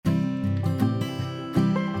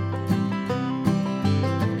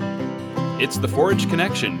It's the Forage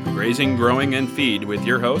Connection, grazing, growing, and feed with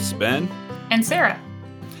your hosts, Ben and Sarah.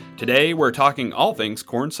 Today we're talking all things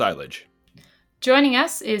corn silage. Joining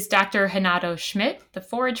us is Dr. Renato Schmidt, the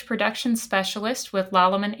forage production specialist with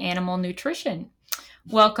Lallemand Animal Nutrition.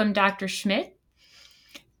 Welcome, Dr. Schmidt.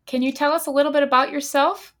 Can you tell us a little bit about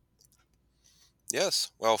yourself? Yes.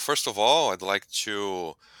 Well, first of all, I'd like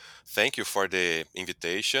to thank you for the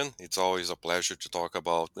invitation. It's always a pleasure to talk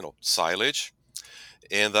about, silage.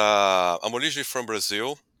 And I'm originally from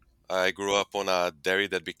Brazil. I grew up on a dairy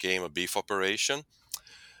that became a beef operation.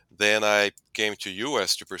 Then I came to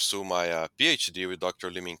US to pursue my PhD with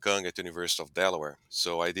Dr. Kang at the University of Delaware.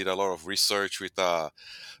 So I did a lot of research with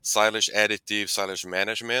silage additive, silage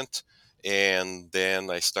management, and then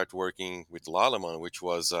I started working with Lallemand, which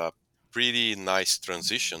was a pretty nice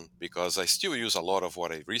transition because I still use a lot of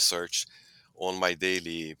what I researched on my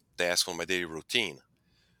daily task, on my daily routine.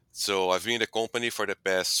 So I've been in the company for the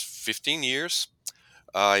past 15 years.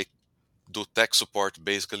 I do tech support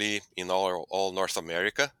basically in all North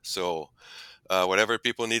America. So whenever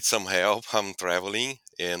people need some help, I'm traveling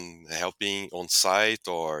and helping on site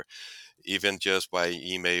or even just by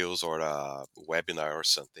emails or a webinar or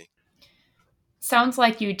something. Sounds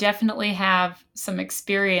like you definitely have some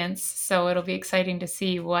experience, so it'll be exciting to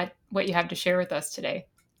see what you have to share with us today.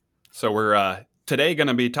 So we're today going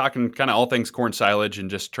to be talking kind of all things corn silage and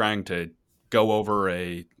just trying to go over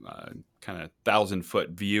a kind of 1,000-foot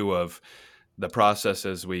view of the process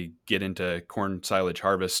as we get into corn silage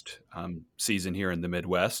harvest season here in the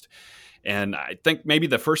Midwest. And I think maybe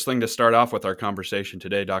the first thing to start off with our conversation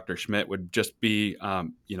today, Dr. Schmidt, would just be,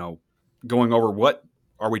 going over what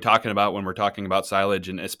are we talking about when we're talking about silage,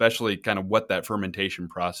 and especially kind of what that fermentation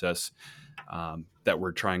process that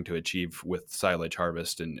we're trying to achieve with silage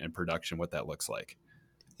harvest and production, what that looks like.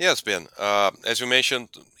 Yes, Ben. As you mentioned,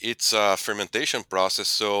 it's a fermentation process.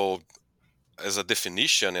 So, as a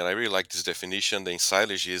definition, and I really like this definition, the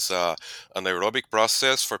silage is an aerobic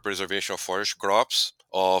process for preservation of forage crops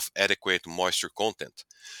of adequate moisture content.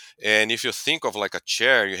 And if you think of like a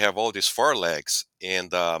chair, you have all these four legs,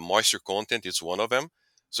 and moisture content is one of them.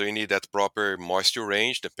 So you need that proper moisture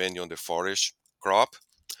range depending on the forage crop.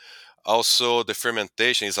 Also, the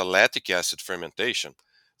fermentation is a lactic acid fermentation.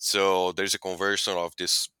 So there's a conversion of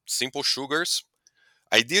these simple sugars,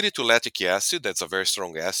 ideally to lactic acid. That's a very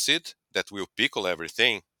strong acid that will pickle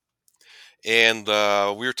everything. And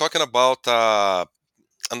we're talking about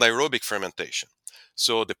anaerobic fermentation.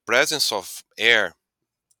 So the presence of air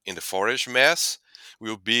in the forage mass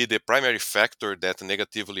will be the primary factor that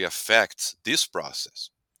negatively affects this process.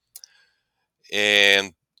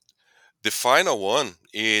 And the final one,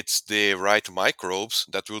 it's the right microbes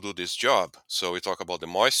that will do this job. So we talk about the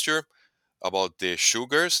moisture, about the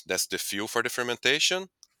sugars, that's the fuel for the fermentation,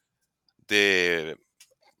 the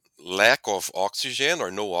lack of oxygen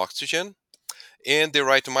or no oxygen, and the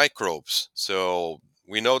right microbes. So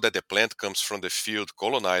we know that the plant comes from the field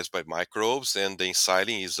colonized by microbes, and the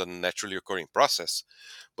ensiling is a naturally occurring process.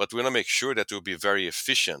 But we want to make sure that it will be very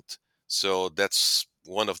efficient. So that's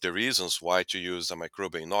one of the reasons why to use a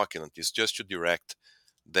microbial inoculant is just to direct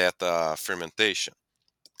that fermentation.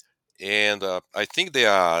 And I think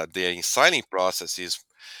the ensiling process is,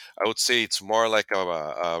 I would say it's more like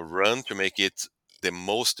a run to make it the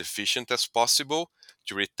most efficient as possible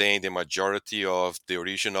to retain the majority of the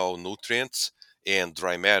original nutrients and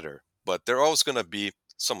dry matter. But there are always going to be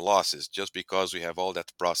some losses just because we have all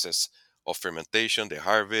that process of fermentation, the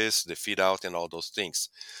harvest, the feed out, and all those things.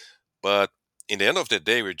 But in the end of the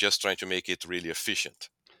day, we're just trying to make it really efficient.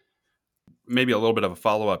 Maybe a little bit of a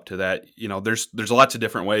follow up to that. There's lots of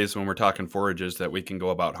different ways when we're talking forages that we can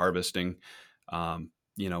go about harvesting, in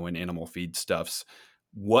animal feed stuffs.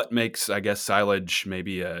 What makes, I guess, silage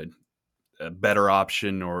maybe a better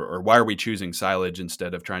option, or why are we choosing silage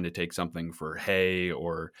instead of trying to take something for hay,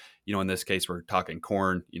 or, in this case, we're talking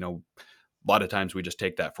corn, a lot of times we just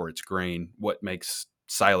take that for its grain. What makes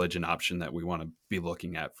silage an option that we want to be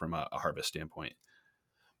looking at from a harvest standpoint?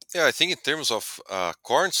 Yeah, I think in terms of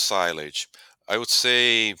corn silage, I would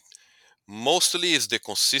say mostly is the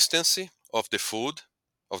consistency of the food,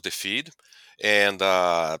 of the feed, and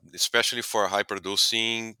especially for high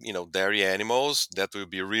producing, dairy animals, that will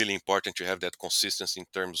be really important to have that consistency in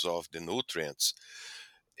terms of the nutrients.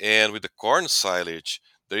 And with the corn silage,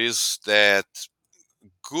 there is that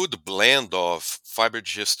good blend of fiber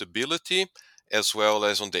digestibility as well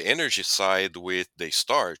as on the energy side with the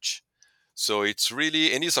starch. So it's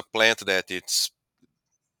really, and it's a plant that it's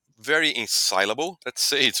very ensilable. Let's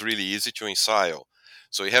say it's really easy to ensile.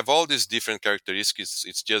 So you have all these different characteristics.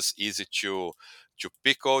 It's just easy to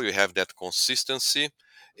pickle. You have that consistency,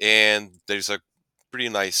 and there's a pretty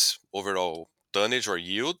nice overall tonnage or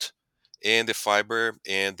yield, and the fiber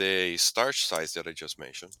and the starch size that I just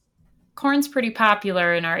mentioned. Corn's pretty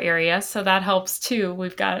popular in our area, so that helps too.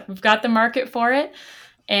 We've got the market for it.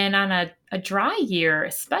 And on a dry year,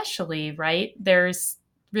 especially, right, there's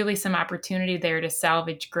really some opportunity there to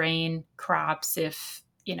salvage grain crops if,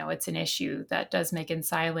 it's an issue. That does make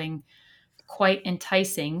ensiling quite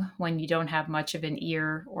enticing when you don't have much of an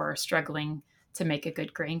ear or are struggling to make a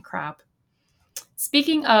good grain crop.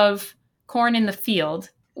 Speaking of corn in the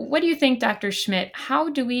field, what do you think, Dr. Schmidt? How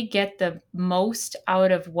do we get the most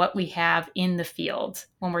out of what we have in the field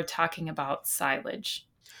when we're talking about silage?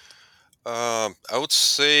 I would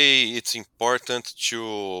say it's important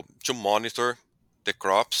to monitor the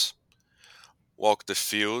crops, walk the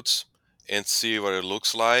fields, and see what it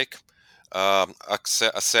looks like.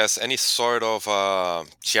 Assess any sort of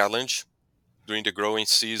challenge during the growing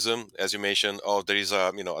season. As you mentioned, oh, there is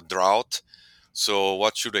a drought. So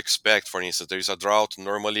what should you expect? For instance, there is a drought.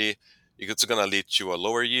 Normally, it's going to lead to a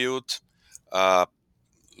lower yield, uh,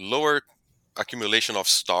 lower accumulation of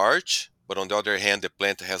starch. But on the other hand, the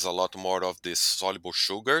plant has a lot more of these soluble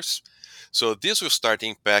sugars. So this will start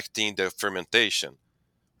impacting the fermentation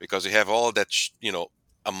because you have all that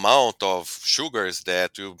amount of sugars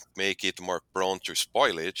that will make it more prone to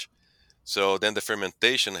spoilage. So then the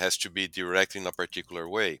fermentation has to be directed in a particular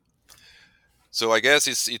way. So I guess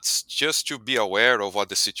it's just to be aware of what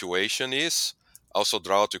the situation is. Also,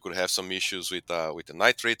 drought, you could have some issues with the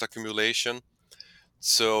nitrate accumulation.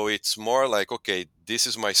 So it's more like, okay, this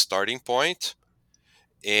is my starting point,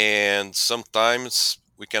 and sometimes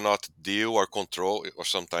we cannot deal or control, or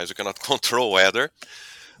sometimes we cannot control weather,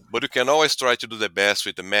 but you can always try to do the best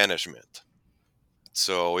with the management.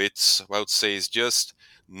 So I would say, it's just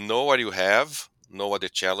know what you have, know what the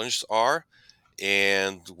challenges are,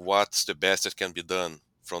 and what's the best that can be done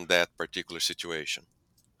from that particular situation.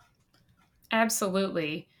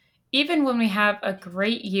 Absolutely. Even when we have a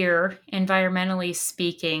great year, environmentally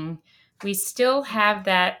speaking, we still have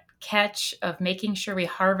that catch of making sure we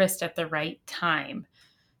harvest at the right time.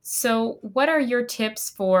 So, what are your tips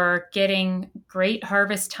for getting great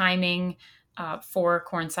harvest timing for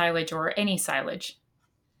corn silage or any silage?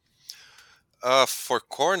 For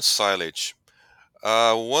corn silage,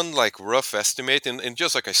 one like rough estimate, and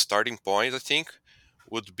just like a starting point, I think,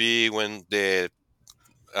 would be when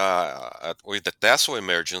with the tassel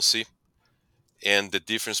emergency, and the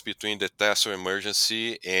difference between the tassel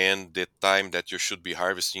emergency and the time that you should be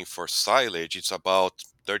harvesting for silage, it's about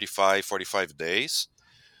 35, 45 days.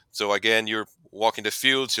 So again, you're walking the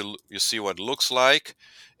fields, you see what it looks like,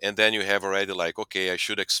 and then you have already like, okay, I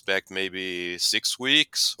should expect maybe 6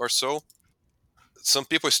 weeks or so. Some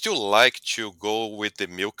people still like to go with the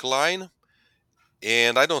milk line,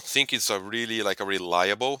 and I don't think it's a really like a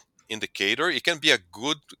reliable indicator. It can be a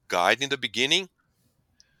good guide in the beginning,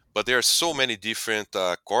 but there are so many different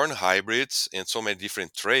corn hybrids and so many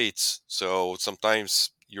different traits. So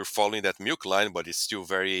sometimes you're following that milk line, but it's still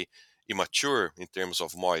very immature in terms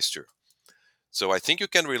of moisture. So I think you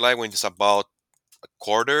can rely when it's about a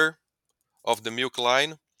quarter of the milk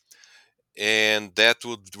line, and that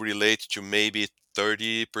would relate to maybe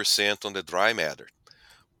 30% on the dry matter.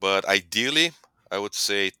 But ideally, I would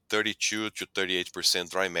say 32 to 38%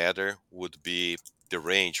 dry matter would be the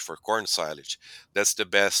range for corn silage. That's the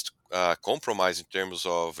best compromise in terms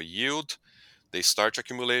of yield, the starch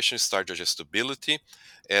accumulation, starch digestibility,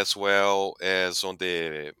 as well as on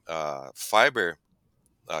the fiber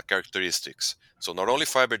characteristics. So not only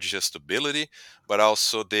fiber digestibility, but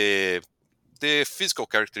also the physical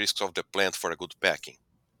characteristics of the plant for a good packing.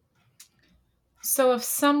 So, if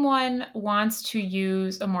someone wants to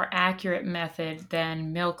use a more accurate method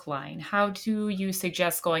than milk line, how do you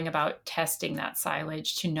suggest going about testing that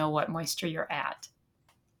silage to know what moisture you're at?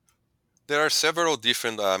 There are several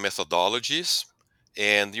different methodologies,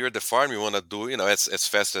 and you're the farm, you want to do as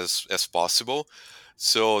fast as possible.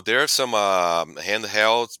 So there are some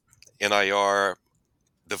handheld NIR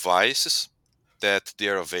devices that they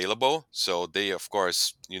are available. So they, of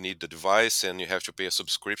course, you need the device and you have to pay a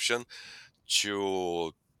subscription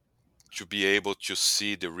to be able to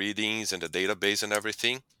see the readings and the database and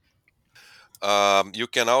everything. You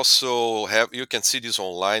can also you can see this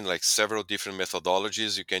online, like several different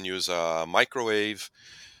methodologies. You can use a microwave.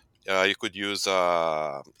 You could use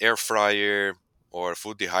air fryer or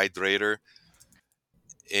food dehydrator,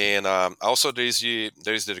 and also there is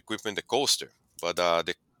the equipment, the coaster. But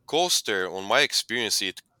the coaster, on my experience,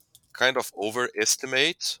 it kind of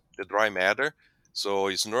overestimates the dry matter. So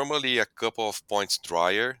it's normally a couple of points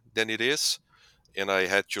drier than it is, and I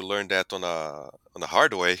had to learn that on a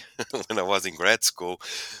hard way when I was in grad school.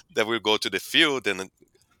 That we go to the field and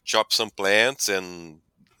chop some plants and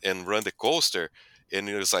run the coaster, and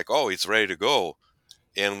it was like, oh, it's ready to go.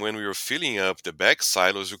 And when we were filling up the back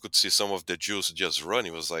silos, we could see some of the juice just run.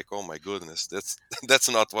 It was like, oh my goodness, that's that's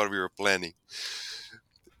not what we were planning.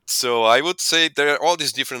 So I would say there are all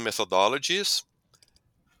these different methodologies,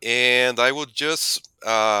 and I would just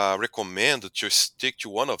recommend to stick to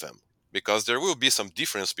one of them because there will be some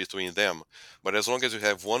difference between them. But as long as you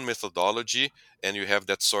have one methodology and you have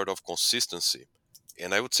that sort of consistency,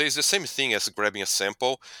 and I would say it's the same thing as grabbing a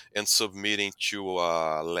sample and submitting to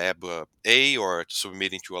lab A or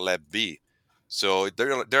submitting to a lab B. So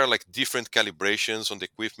there are like different calibrations on the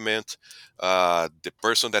equipment. The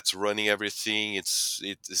person that's running everything,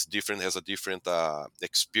 it's different, has a different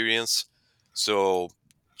experience. So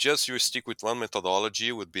just you stick with one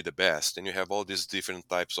methodology would be the best, and you have all these different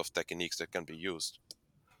types of techniques that can be used.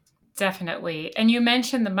 Definitely. And you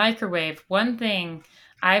mentioned the microwave. One thing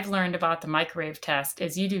I've learned about the microwave test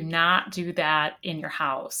is you do not do that in your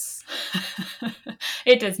house.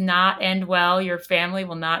 It does not end well. Your family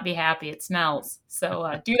will not be happy. It smells.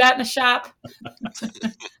 So do that in the shop.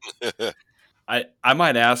 I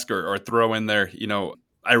might ask or throw in there,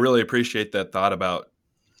 I really appreciate that thought about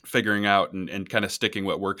figuring out and kind of sticking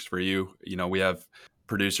what works for you. We have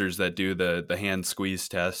producers that do the hand squeeze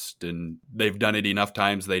test, and they've done it enough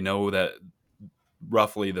times. They know that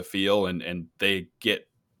roughly the feel, and they get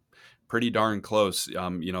pretty darn close.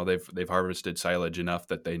 They've harvested silage enough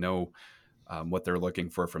that they know what they're looking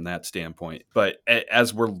for from that standpoint. But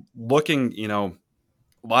as we're looking, a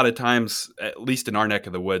lot of times, at least in our neck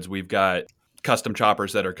of the woods, we've got custom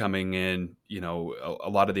choppers that are coming in. A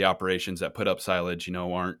lot of the operations that put up silage,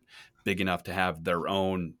 aren't big enough to have their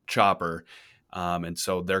own chopper. And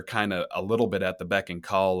so they're kind of a little bit at the beck and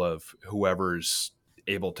call of whoever's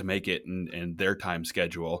able to make it and their time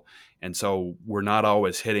schedule. And so we're not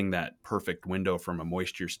always hitting that perfect window from a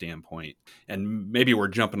moisture standpoint. And maybe we're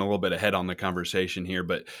jumping a little bit ahead on the conversation here,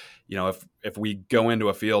 but if we go into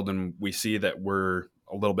a field and we see that we're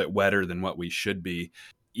a little bit wetter than what we should be,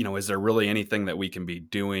 is there really anything that we can be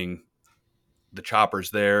doing? The chopper's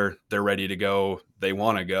there, they're ready to go, they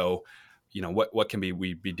want to go. What can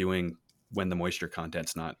we be doing when the moisture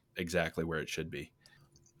content's not exactly where it should be?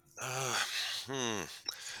 Uh, hmm.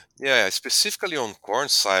 Yeah, specifically on corn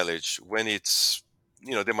silage, when it's,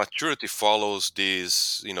 the maturity follows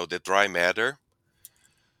this, the dry matter.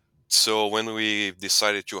 So when we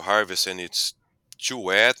decided to harvest and it's too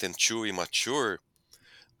wet and too immature,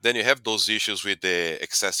 then you have those issues with the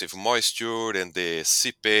excessive moisture and the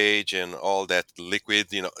seepage and all that liquid,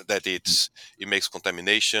 that it makes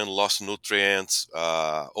contamination, lost nutrients,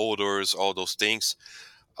 odors, all those things.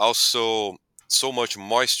 Also, so much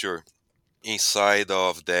moisture inside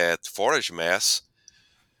of that forage mass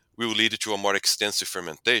will lead to a more extensive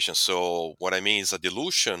fermentation. So what I mean is a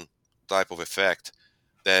dilution type of effect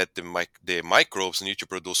that the microbes need to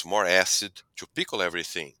produce more acid to pickle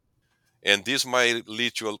everything, and this might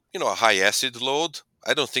lead to a high acid load.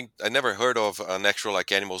 I never heard of an actual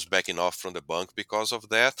like animals backing off from the bunk because of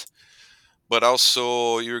that. But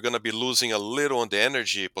also you're gonna be losing a little on the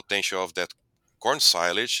energy potential of that corn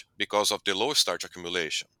silage because of the low starch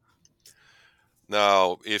accumulation.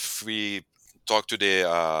 Now, if we talk to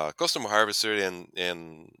the custom harvester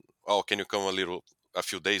and oh, can you come a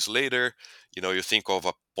few days later? You think of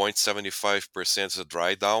a 0.75% as a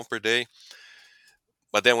dry down per day,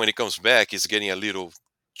 but then when it comes back, it's getting a little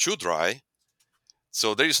too dry.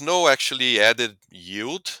 So there is no actually added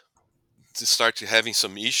yield to start having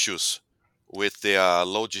some issues with the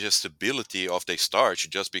low digestibility of the starch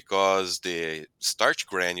just because the starch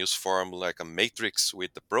granules form like a matrix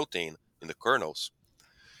with the protein in the kernels.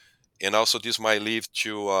 And also this might lead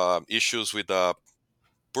to issues with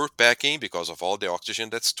poor packing because of all the oxygen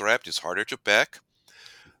that's trapped. It's harder to pack.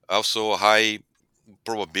 Also a high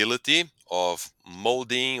probability of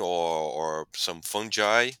molding or some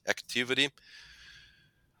fungi activity.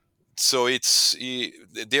 So they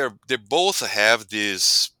both have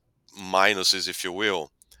these minuses, if you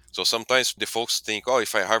will. So sometimes the folks think, oh,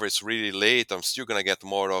 if I harvest really late, I'm still gonna get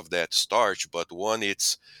more of that starch. But one,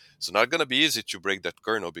 it's not gonna be easy to break that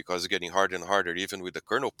kernel because it's getting harder and harder, even with the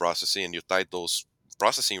kernel processing, and you tight those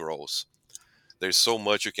processing rolls. There's so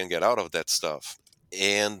much you can get out of that stuff,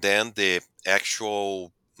 and then the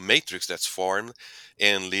actual matrix that's formed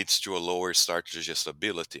and leads to a lower starch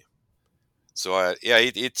digestibility. So yeah,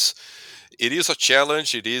 it is a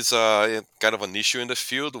challenge. It is kind of an issue in the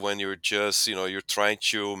field when you're just you're trying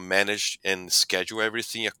to manage and schedule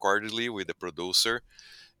everything accordingly with the producer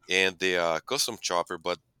and the custom chopper.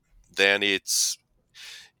 But then it's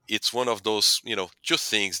it's one of those, two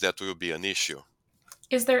things that will be an issue.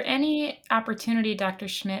 Is there any opportunity, Dr.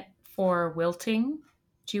 Schmidt, for wilting?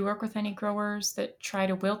 Do you work with any growers that try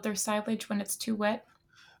to wilt their silage when it's too wet?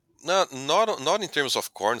 Not in terms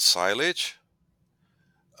of corn silage,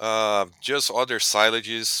 just other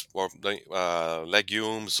silages or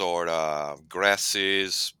legumes or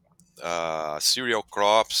grasses, cereal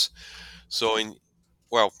crops. So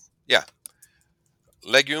well, yeah,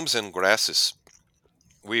 legumes and grasses,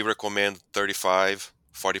 we recommend 35,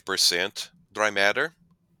 40% dry matter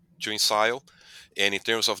to soil. And in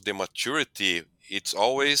terms of the maturity, it's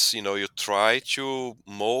always, you try to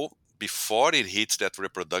mow before it hits that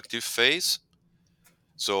reproductive phase.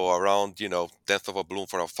 So around, 10th of a bloom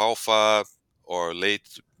for alfalfa or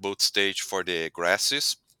late boot stage for the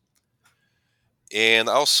grasses. And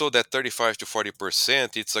also that 35 to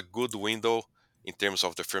 40%, it's a good window in terms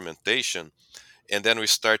of the fermentation. And then we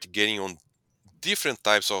start getting on different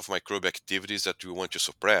types of microbial activities that we want to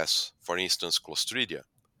suppress, for instance, Clostridia.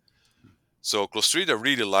 So Clostridia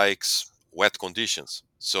really likes wet conditions.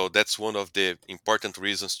 So that's one of the important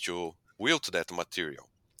reasons to wilt that material.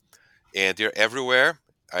 And they're everywhere.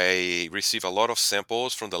 I receive a lot of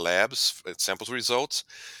samples from the labs, samples results,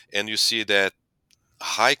 and you see that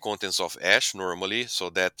high contents of ash normally, so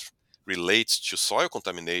that relates to soil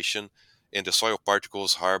contamination, and the soil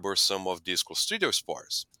particles harbor some of these Clostridial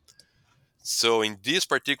spores. So in this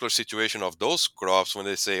particular situation of those crops, when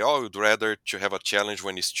they say, "Oh, you'd rather to have a challenge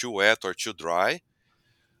when it's too wet or too dry,"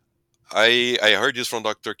 I heard this from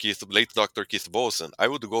late Dr. Keith Bolson. I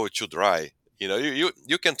would go too dry.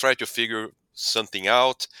 You can try to figure something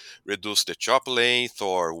out, reduce the chop length,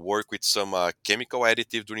 or work with some chemical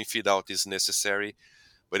additive during feed out is necessary.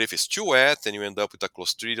 But if it's too wet and you end up with a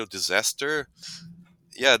Clostridial disaster,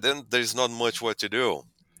 yeah, then there's not much what to do.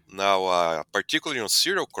 Now, particularly on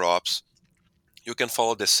cereal crops, you can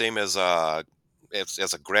follow the same as a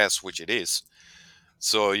grass, which it is.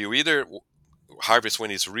 So you either harvest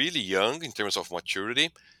when it's really young in terms of maturity.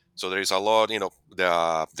 So there is a lot,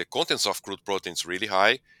 the contents of crude protein is really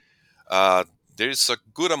high. Uh, there is a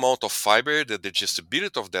good amount of fiber. The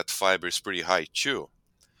digestibility of that fiber is pretty high too.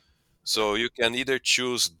 So you can either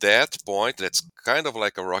choose that point. That's kind of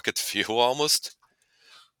like a rocket fuel almost.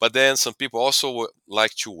 But then some people also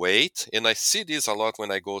like to wait, and I see this a lot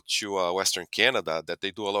when I go to Western Canada, that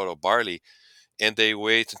they do a lot of barley, and they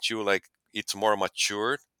wait until like it's more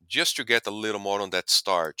mature just to get a little more on that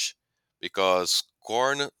starch, because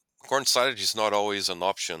corn silage is not always an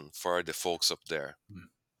option for the folks up there.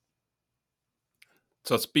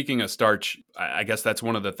 So speaking of starch, I guess that's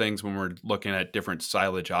one of the things when we're looking at different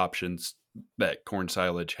silage options that corn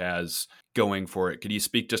silage has going for it. Could you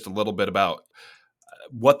speak just a little bit about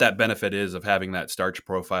what that benefit is of having that starch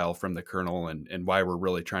profile from the kernel, and why we're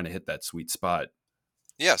really trying to hit that sweet spot?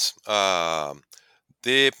 Yes, that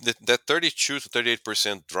 32 to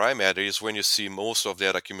 38% dry matter is when you see most of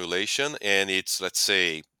that accumulation, and it's, let's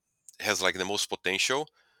say, has like the most potential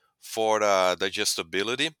for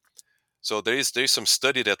digestibility. So there is some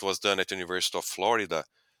study that was done at the University of Florida,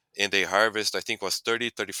 and they harvest, I think, was 30,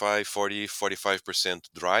 35, 40, 45%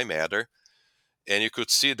 dry matter, and you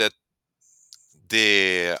could see that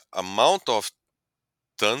the amount of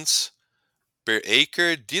tons per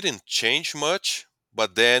acre didn't change much.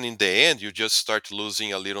 But then in the end, you just start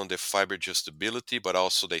losing a little on the fiber adjustability, but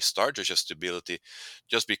also the starch adjustability,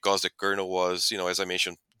 just because the kernel was, as I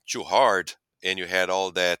mentioned, too hard, and you had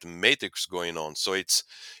all that matrix going on. So it's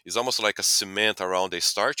almost like a cement around the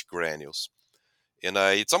starch granules. And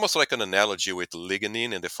it's almost like an analogy with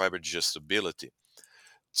lignin and the fiber digestibility.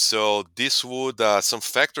 So this would some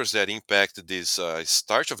factors that impact this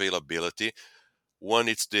starch availability. One,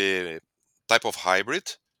 it's the type of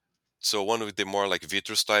hybrid. So one with the more like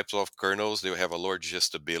vitreous types of kernels, they have a lower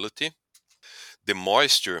digestibility. The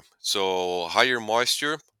moisture, so higher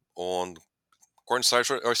moisture on corn starch,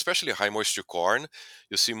 or especially high moisture corn,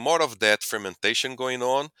 you see more of that fermentation going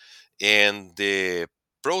on, and the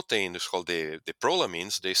protein is called the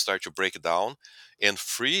prolamines. They start to break down and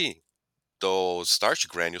free those starch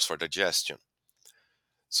granules for digestion.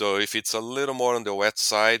 So if it's a little more on the wet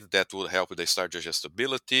side, that will help with the starch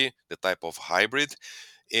digestibility, the type of hybrid,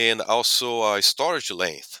 and also storage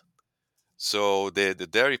length. So the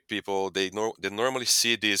dairy people, they normally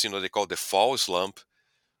see this, they call the fall slump,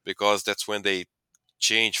 because that's when they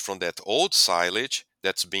change from that old silage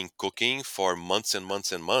that's been cooking for months and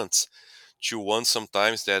months and months to one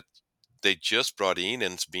sometimes that they just brought in,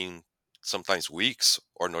 and it's been sometimes weeks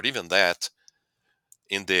or not even that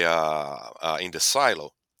in the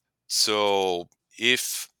silo. So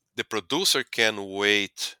if the producer can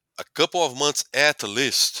wait a couple of months at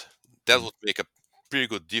least, that Mm. would make a pretty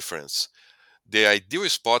good difference. The ideal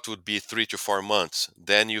spot would be 3 to 4 months.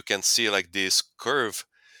 Then you can see like this curve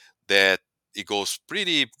that it goes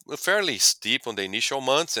fairly steep on the initial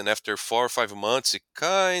months, and after 4 or 5 months, it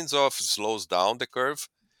kind of slows down the curve.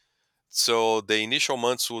 So the initial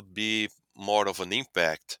months would be more of an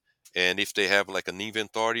impact. And if they have like an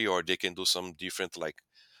inventory, or they can do some different like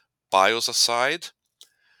piles aside,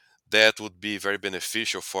 that would be very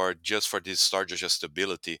beneficial for just for this starch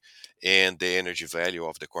adjustability and the energy value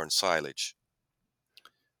of the corn silage.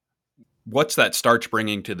 What's that starch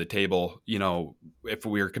bringing to the table? If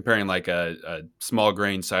we were comparing like a small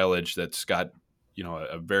grain silage that's got,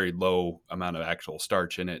 a very low amount of actual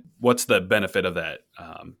starch in it, what's the benefit of that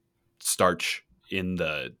starch in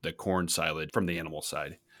the corn silage from the animal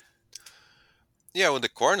side? Yeah, with the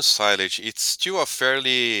corn silage, it's still a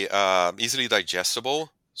fairly easily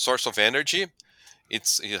digestible source of energy.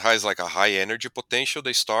 It has like a high energy potential,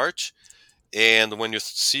 the starch. And when you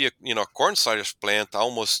see a corn silage plant,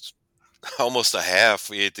 almost almost a half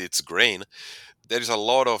it's grain, there is a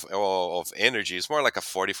lot of energy. It's more like a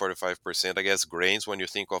 40-45%, I guess, grains when you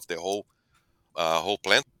think of the whole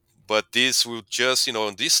plant. But this will just, in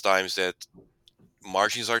these times that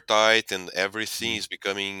margins are tight and everything is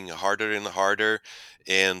becoming harder and harder,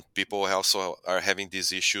 and people also are having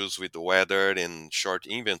these issues with the weather and short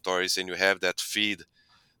inventories, and you have that feed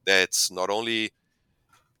that's not only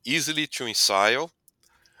easily to ensile,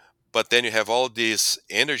 but then you have all this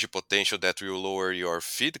energy potential that will lower your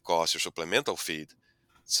feed cost, your supplemental feed.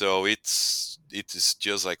 So it is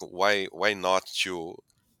just like, why not to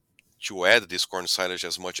add this corn silage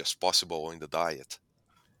as much as possible in the diet.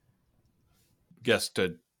 Guess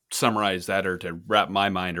to summarize that, or to wrap my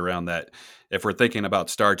mind around that, if we're thinking about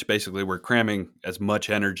starch, basically we're cramming as much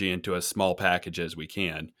energy into a small package as we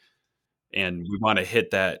can. And we want to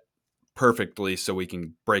hit that perfectly so we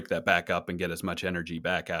can break that back up and get as much energy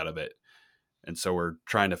back out of it. And so we're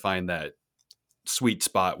trying to find that sweet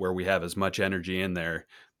spot where we have as much energy in there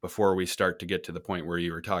before we start to get to the point where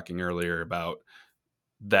you were talking earlier about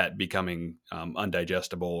that becoming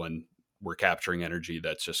undigestible, and we're capturing energy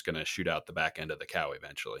that's just going to shoot out the back end of the cow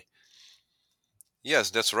eventually.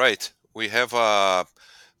 Yes, that's right. We have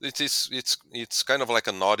it's kind of like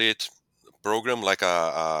an audit program, like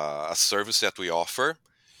a service that we offer,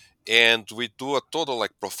 and we do a total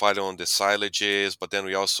like profiling on the silages, but then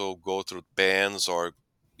we also go through bands, or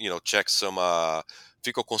check some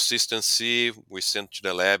fecal consistency. We send to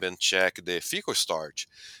the lab and check the fecal starch,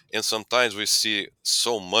 and sometimes we see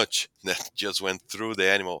so much that just went through the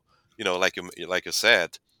animal, like you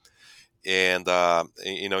said. And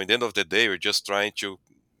in the end of the day, we're just trying to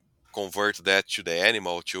convert that to the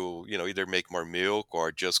animal to either make more milk,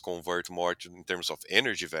 or just convert more in terms of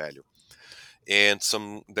energy value. And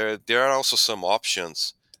there are also some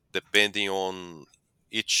options depending on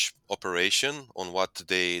each operation, on what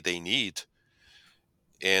they need.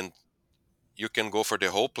 And you can go for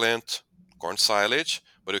the whole plant corn silage,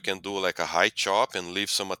 but you can do like a high chop and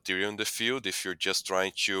leave some material in the field if you're just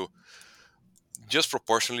trying to just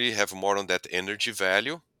proportionally have more on that energy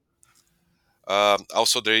value.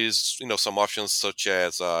 Also, there is some options such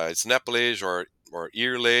as snaplage or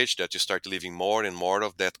earlage, that you start leaving more and more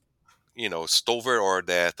of that stover, or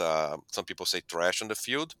that some people say trash on the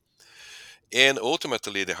field. And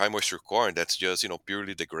ultimately the high moisture corn, that's just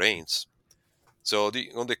purely the grains. So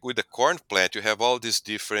with the corn plant, you have all these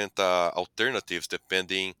different alternatives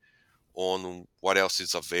depending on what else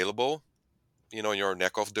is available in your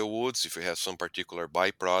neck of the woods, if you have some particular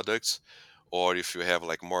byproducts, or if you have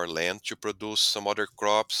like more land to produce some other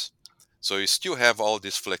crops. So you still have all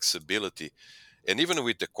this flexibility. And even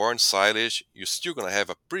with the corn silage, you're still going to have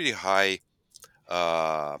a pretty high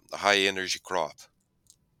energy crop.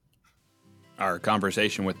 Our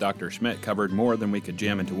conversation with Dr. Schmidt covered more than we could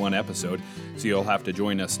jam into one episode, so you'll have to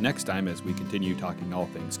join us next time as we continue talking all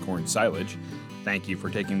things corn silage. Thank you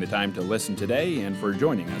for taking the time to listen today and for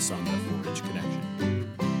joining us on the Forage Connection.